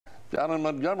Down in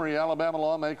Montgomery, Alabama,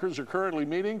 lawmakers are currently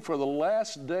meeting for the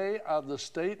last day of the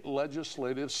state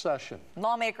legislative session.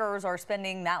 Lawmakers are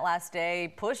spending that last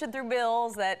day pushing through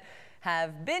bills that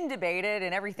have been debated,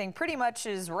 and everything pretty much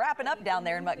is wrapping up down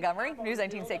there in Montgomery. News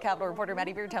 19 State Capitol reporter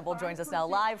Maddie Beer-Temple joins us now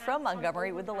live from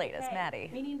Montgomery with the latest.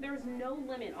 Maddie. Meaning there's no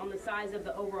limit on the size of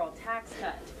the overall tax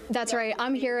cut. That's right.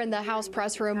 I'm here in the House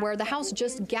press room where the House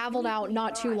just gavelled out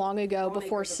not too long ago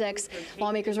before 6.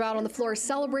 Lawmakers are out on the floor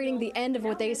celebrating the end of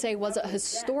what they say was a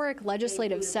historic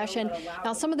legislative session.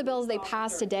 Now, some of the bills they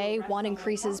passed today, one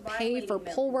increases pay for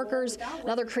poll workers,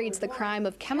 another creates the crime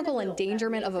of chemical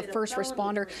endangerment of a first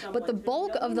responder. But the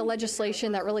bulk of the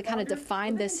legislation that really kind of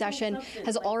defined this session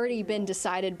has already been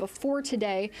decided before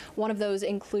today. One of those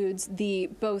includes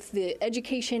both the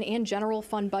education and general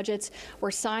fund budgets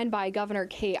were signed by Governor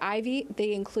Kay Ivey.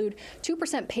 They include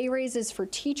 2% pay raises for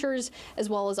teachers, as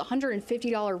well as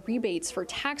 $150 rebates for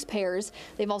taxpayers.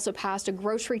 They've also passed a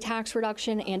grocery tax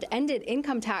reduction and ended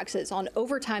income taxes on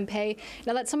overtime pay.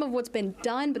 Now, that's some of what's been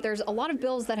done, but there's a lot of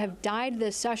bills that have died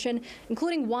this session,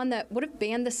 including one that would have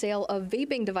banned the sale of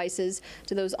vaping devices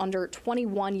to those under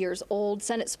 21 years old.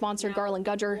 Senate sponsor Garland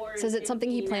Gudger says it's something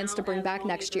he plans to bring back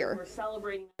next year.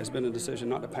 It's been a decision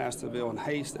not to pass the bill in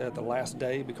haste at the last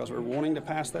day because we're wanting to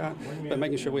pass that, but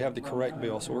making sure we have the correct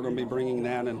bill. So we're going to be bringing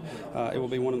that, and it will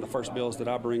be one of the first bills that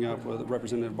I bring up with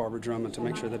Representative Barbara Drummond to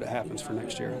make sure that it happens for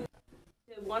next year.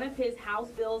 One of his House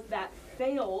bills that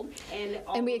failed.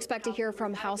 And we expect to hear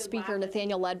from House Speaker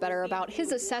Nathaniel Ledbetter about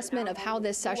his assessment of how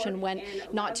this session went.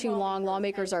 Not too long.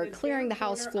 Lawmakers are clearing the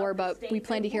House floor, but we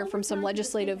plan to hear from some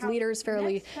legislative leaders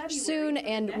fairly soon,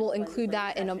 and we'll include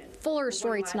that in a fuller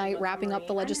story tonight, wrapping up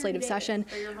the legislative session.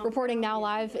 Reporting now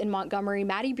live in Montgomery,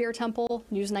 Maddie Beer-Temple,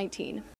 News 19.